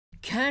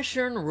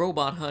Casshern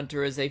Robot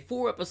Hunter is a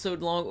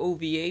 4-episode long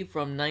OVA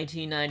from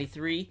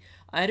 1993.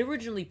 I had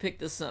originally picked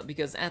this up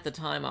because at the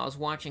time I was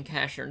watching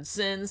Casshern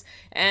Sins,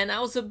 and I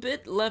was a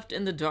bit left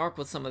in the dark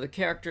with some of the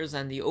characters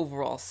and the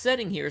overall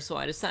setting here, so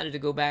I decided to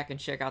go back and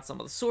check out some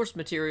of the source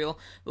material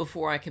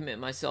before I commit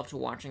myself to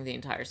watching the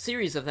entire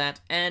series of that,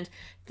 and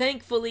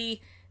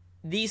thankfully,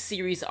 these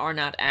series are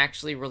not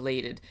actually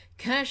related.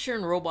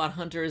 Casshern Robot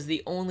Hunter is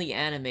the only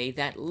anime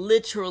that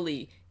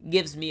literally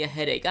gives me a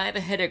headache. I have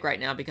a headache right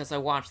now because I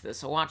watched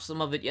this. I watched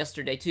some of it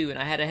yesterday too, and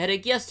I had a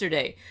headache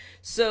yesterday.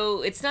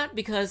 So it's not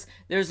because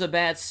there's a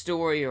bad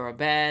story or a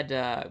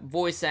bad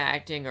voice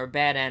acting or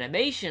bad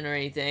animation or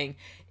anything.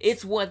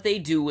 It's what they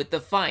do with the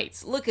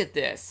fights. Look at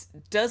this.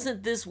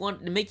 Doesn't this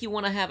make you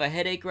want to have a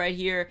headache right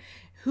here?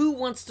 Who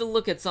wants to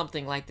look at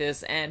something like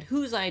this, and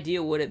whose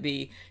idea would it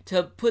be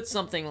to put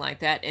something like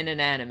that in an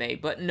anime?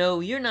 But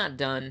no, you're not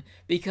done,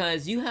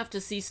 because you have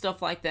to see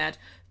stuff like that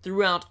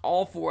throughout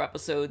all 4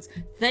 episodes.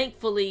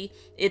 Thankfully,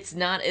 it's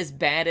not as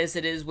bad as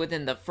it is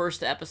within the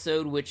first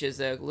episode, which is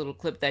a little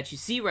clip that you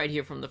see right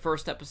here from the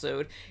first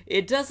episode.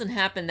 It doesn't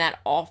happen that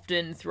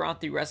often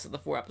throughout the rest of the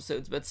 4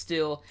 episodes, but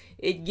still,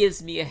 it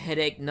gives me a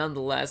headache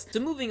nonetheless. So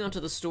moving on to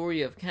the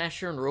story of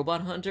Casshern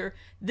Robot Hunter,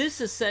 this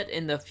is set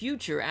in the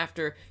future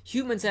after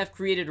humans have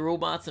created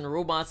robots and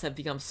robots have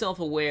become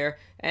self-aware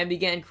and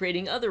began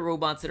creating other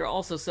robots that are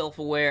also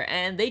self-aware,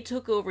 and they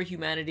took over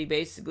humanity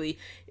basically.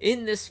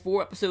 In this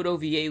 4-episode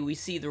OVA, we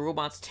see the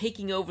robots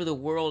taking over the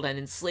world and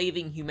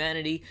enslaving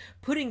humanity,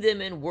 putting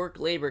them in work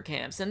labor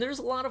camps. And there's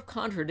a lot of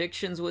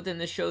contradictions within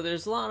the show.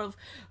 There's a lot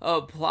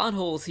of plot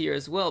holes here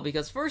as well,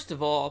 because first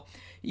of all,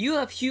 you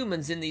have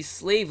humans in these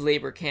slave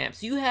labor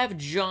camps. You have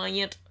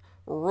giant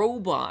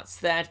robots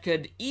that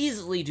could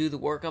easily do the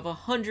work of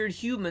 100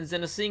 humans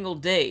in a single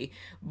day,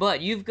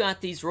 but you've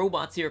got these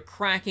robots here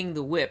cracking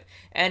the whip,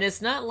 and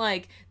it's not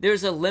like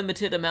there's a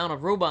limited amount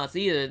of robots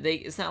either.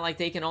 It's not like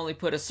they can only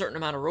put a certain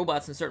amount of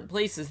robots in certain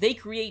places. They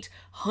create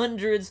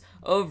hundreds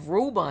of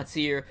robots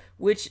here,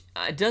 which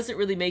doesn't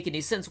really make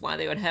any sense why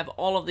they would have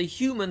all of the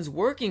humans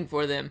working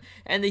for them.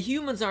 And the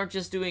humans aren't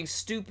just doing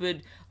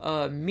stupid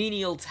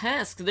menial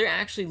tasks, they're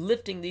actually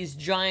lifting these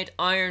giant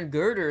iron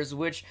girders,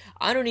 which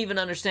I don't even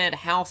understand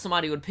how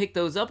somebody would pick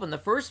those up in the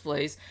first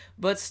place,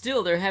 but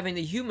still they're having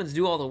the humans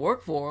do all the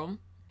work for them.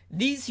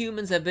 These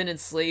humans have been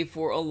enslaved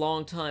for a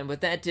long time, but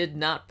that did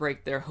not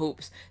break their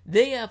hopes.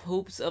 They have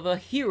hopes of a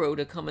hero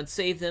to come and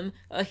save them,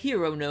 a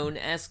hero known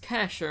as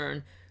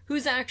Casshern,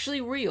 who's actually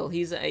real.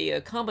 He's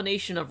a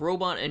combination of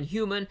robot and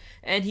human,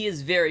 and he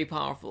is very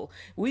powerful.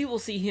 We will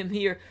see him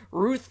here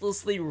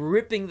ruthlessly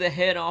ripping the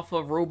head off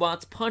of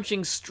robots,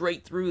 punching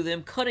straight through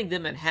them, cutting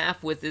them in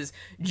half with his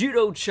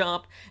judo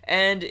chop,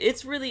 and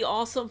it's really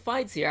awesome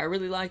fights here. I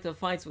really like the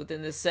fights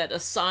within this set,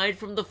 aside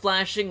from the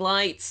flashing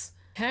lights.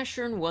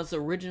 Casshern was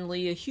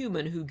originally a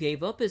human who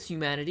gave up his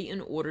humanity in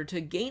order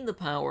to gain the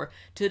power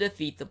to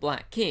defeat the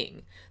Black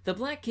King. The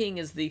Black King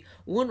is the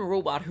one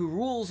robot who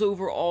rules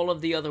over all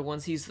of the other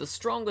ones. He's the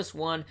strongest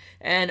one,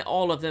 and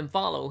all of them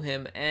follow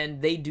him,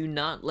 and they do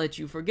not let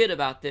you forget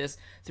about this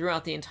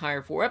throughout the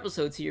entire 4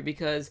 episodes here,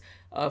 because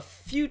a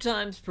few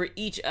times per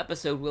each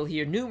episode we'll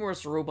hear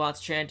numerous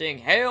robots chanting,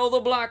 "Hail the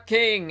Black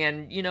King!"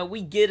 and, you know,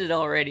 we get it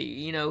already.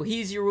 You know,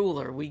 he's your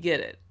ruler. We get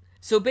it.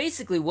 So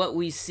basically what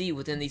we see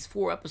within these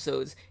 4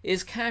 episodes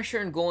is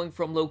Casshern going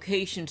from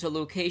location to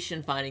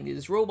location finding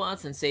these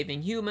robots and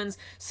saving humans.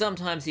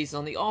 Sometimes he's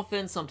on the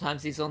offense,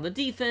 sometimes he's on the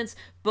defense,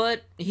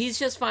 but he's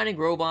just finding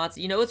robots.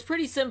 You know, it's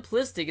pretty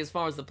simplistic as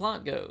far as the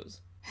plot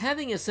goes.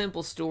 Having a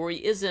simple story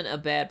isn't a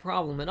bad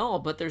problem at all,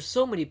 but there's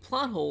so many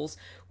plot holes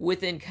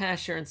within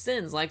Casshern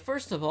Sins. Like,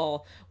 first of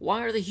all,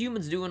 why are the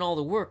humans doing all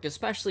the work,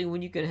 especially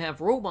when you can have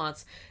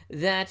robots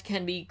that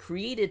can be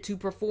created to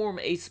perform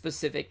a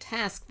specific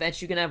task,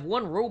 that you can have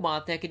one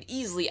robot that can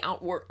easily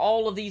outwork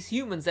all of these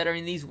humans that are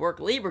in these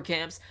work labor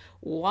camps?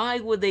 Why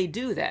would they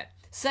do that?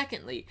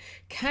 Secondly,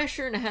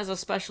 Casshern has a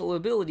special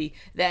ability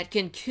that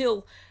can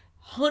kill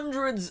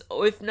hundreds,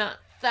 if not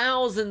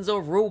thousands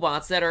of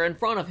robots that are in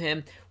front of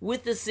him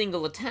with a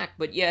single attack,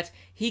 but yet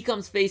he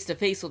comes face to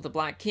face with the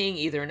Black King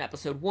either in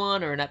episode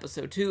 1 or in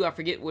episode 2, I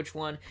forget which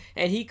one,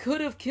 and he could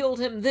have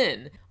killed him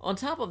then. On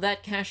top of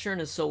that,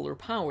 Casshern is solar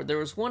powered. There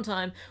was one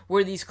time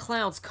where these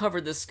clouds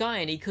covered the sky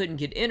and he couldn't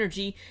get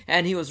energy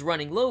and he was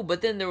running low,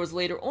 but then there was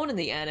later on in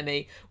the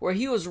anime where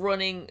he was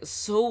running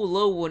so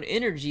low on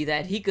energy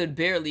that he could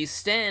barely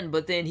stand,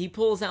 but then he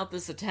pulls out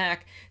this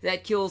attack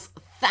that kills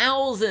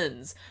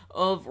thousands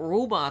of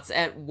robots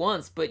at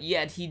once, but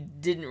yet he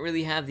didn't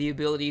really have the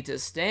ability to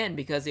stand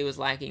because he was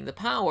lacking the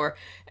power,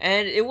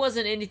 and it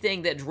wasn't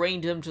anything that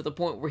drained him to the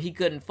point where he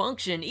couldn't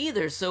function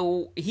either,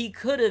 so he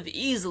could have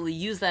easily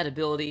used that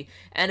ability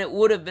and it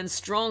would have been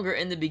stronger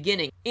in the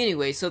beginning.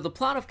 Anyway, so the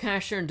plot of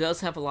Casshern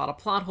does have a lot of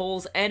plot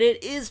holes, and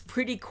it is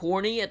pretty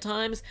corny at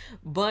times,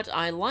 but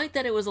I like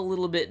that it was a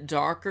little bit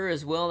darker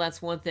as well.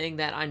 That's one thing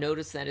that I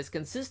noticed that is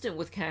consistent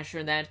with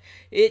Casshern, that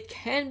it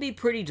can be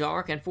pretty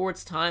dark, and for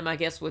its time, I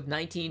guess with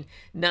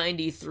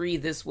 1993,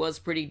 this was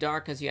pretty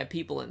dark because you had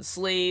people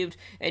enslaved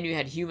and you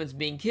had humans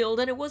being killed,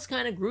 and it was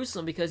kind of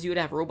gruesome because you would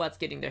have robots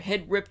getting their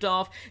head ripped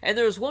off. And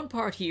there's one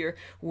part here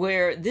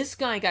where this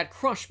guy got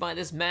crushed by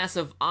this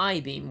massive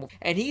I-beam,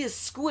 and he is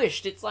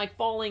squished. It's like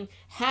falling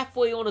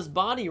halfway on his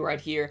body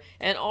right here,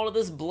 and all of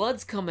this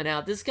blood's coming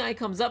out. This guy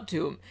comes up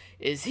to him.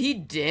 Is he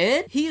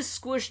dead? He is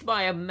squished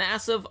by a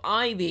massive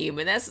I-beam,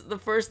 and that's the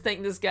first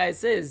thing this guy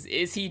says.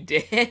 Is he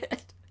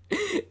dead?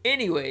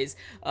 Anyways,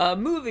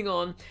 moving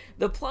on,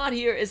 the plot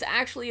here is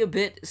actually a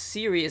bit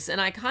serious,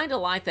 and I kind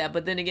of like that,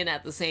 but then again,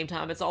 at the same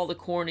time, it's all the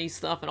corny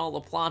stuff and all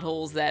the plot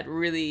holes that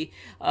really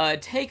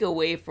take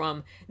away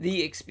from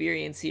the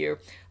experience here.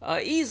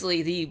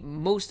 Easily the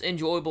most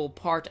enjoyable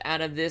part out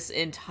of this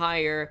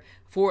entire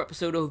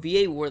 4-episode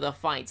OVA were the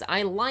fights.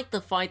 I like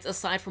the fights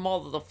aside from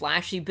all of the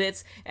flashy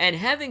bits, and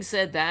having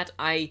said that,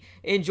 I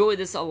enjoy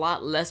this a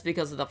lot less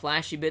because of the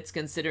flashy bits,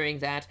 considering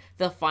that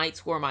the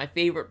fights were my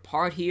favorite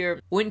part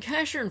here. When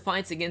Casshern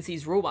fights against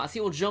these robots,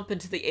 he will jump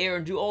into the air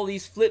and do all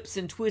these flips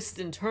and twists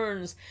and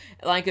turns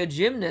like a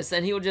gymnast,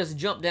 and he will just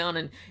jump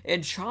down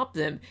and chop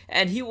them,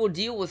 and he will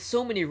deal with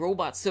so many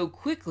robots so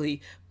quickly.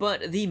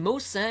 But the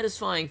most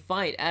satisfying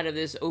fight out of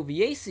this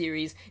OVA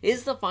series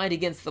is the fight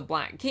against the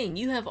Black King.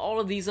 You have all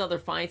of these other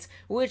fights,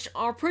 which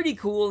are pretty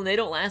cool, and they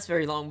don't last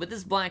very long, but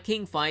this Black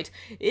King fight,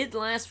 it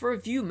lasts for a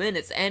few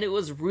minutes, and it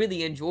was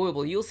really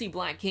enjoyable. You'll see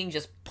Black King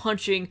just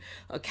punching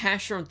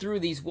Casshern through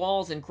these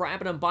walls and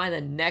grabbing him by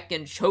the neck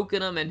and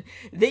choking him, and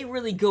they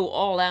really go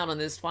all out on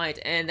this fight,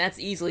 and that's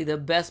easily the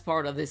best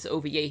part of this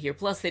OVA here.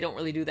 Plus, they don't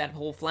really do that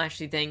whole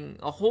flashy thing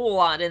a whole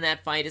lot in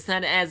that fight. It's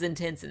not as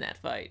intense in that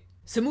fight.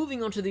 So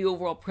moving on to the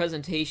overall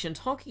presentation,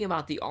 talking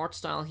about the art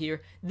style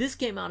here, this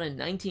came out in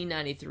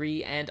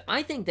 1993, and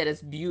I think that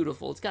it's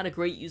beautiful. It's got a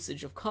great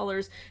usage of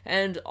colors,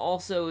 and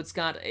also it's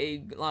got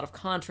a lot of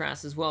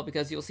contrast as well,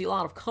 because you'll see a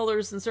lot of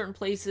colors in certain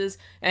places,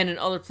 and in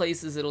other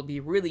places it'll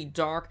be really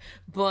dark.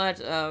 But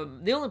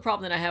the only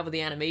problem that I have with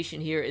the animation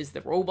here is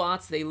the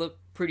robots. They look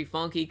pretty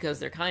funky because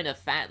they're kind of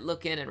fat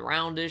looking and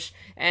roundish,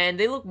 and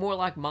they look more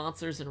like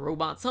monsters than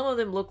robots. Some of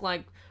them look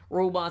like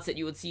robots that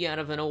you would see out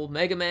of an old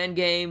Mega Man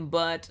game,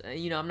 but,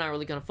 you know, I'm not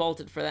really going to fault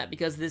it for that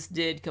because this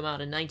did come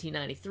out in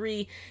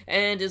 1993,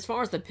 and as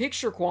far as the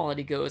picture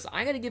quality goes,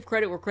 I gotta give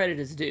credit where credit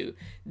is due.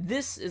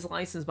 This is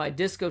licensed by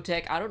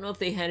Discotech. I don't know if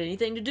they had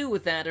anything to do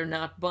with that or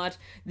not, but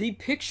the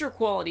picture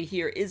quality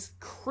here is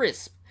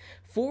crisp.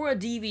 For a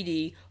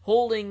DVD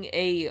holding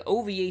a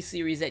OVA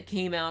series that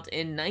came out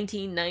in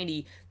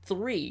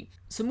 1993.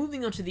 So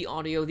moving on to the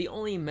audio, the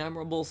only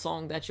memorable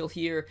song that you'll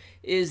hear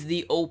is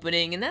the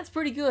opening, and that's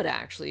pretty good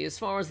actually. As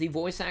far as the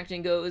voice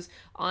acting goes,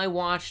 I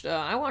watched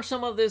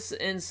some of this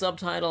in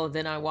subtitle,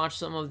 then I watched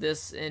some of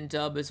this in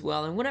dub as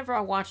well. And whenever I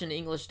watch an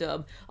English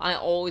dub, I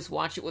always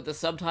watch it with the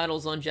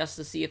subtitles on just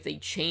to see if they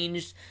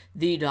changed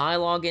the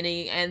dialogue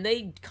any, and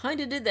they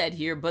kind of did that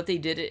here, but they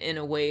did it in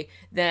a way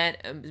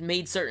that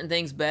made certain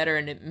things better,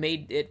 and it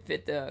made it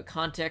fit the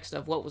context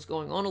of what was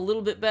going on a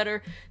little bit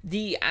better.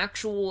 The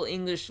actual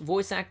English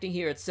voice acting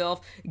here itself,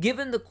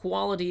 given the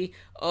quality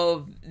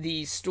of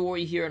the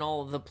story here and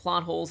all of the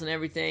plot holes and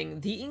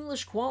everything, the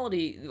English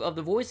quality of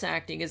the voice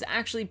acting is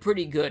actually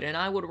pretty good, and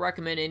I would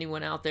recommend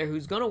anyone out there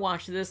who's gonna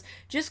watch this,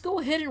 just go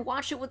ahead and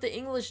watch it with the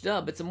English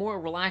dub. It's a more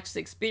relaxed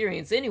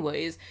experience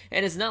anyways,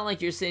 and it's not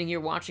like you're sitting here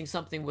watching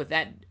something with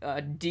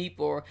that deep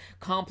or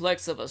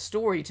complex of a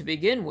story to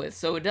begin with,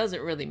 so it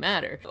doesn't really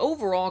matter.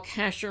 Overall,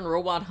 Casshern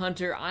Robot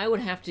Hunter, I would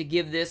have to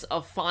give this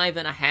a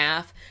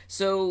 5.5.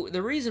 So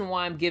the reason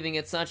why I'm giving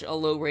it such a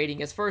low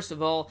rating is, first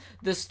of all,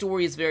 the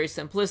story is very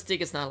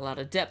simplistic. It's not a lot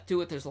of depth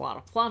to it. There's a lot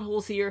of plot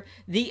holes here.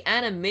 The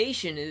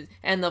animation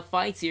and the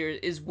fights here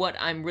is what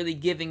I'm really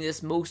giving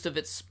this most of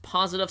its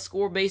positive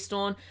score based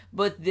on,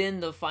 but then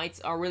the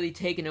fights are really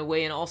taken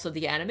away, and also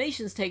the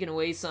animation's taken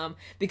away some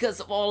because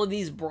of all of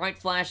these bright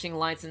flashing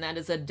lights, and that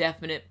is a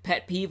definite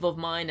pet peeve of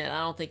mine, and I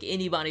don't think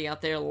anybody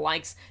out there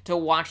likes to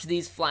watch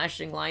these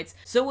flashing lights.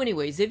 So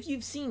anyways, if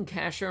you've seen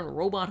Casshern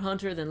Robot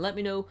Hunter, then let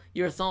me know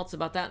your thoughts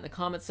about that in the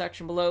comment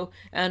section below,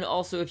 and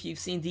also if you've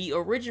seen the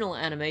original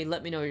anime,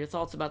 let me know your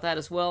thoughts about that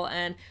as well,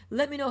 and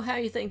let me know how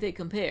you think they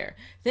compare.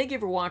 Thank you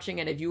for watching,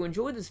 and if you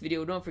enjoyed this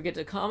video, don't forget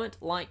to comment,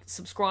 like,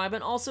 subscribe,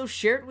 and also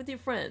share it with your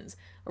friends.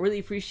 I really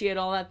appreciate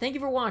all that. Thank you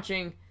for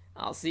watching.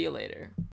 I'll see you later.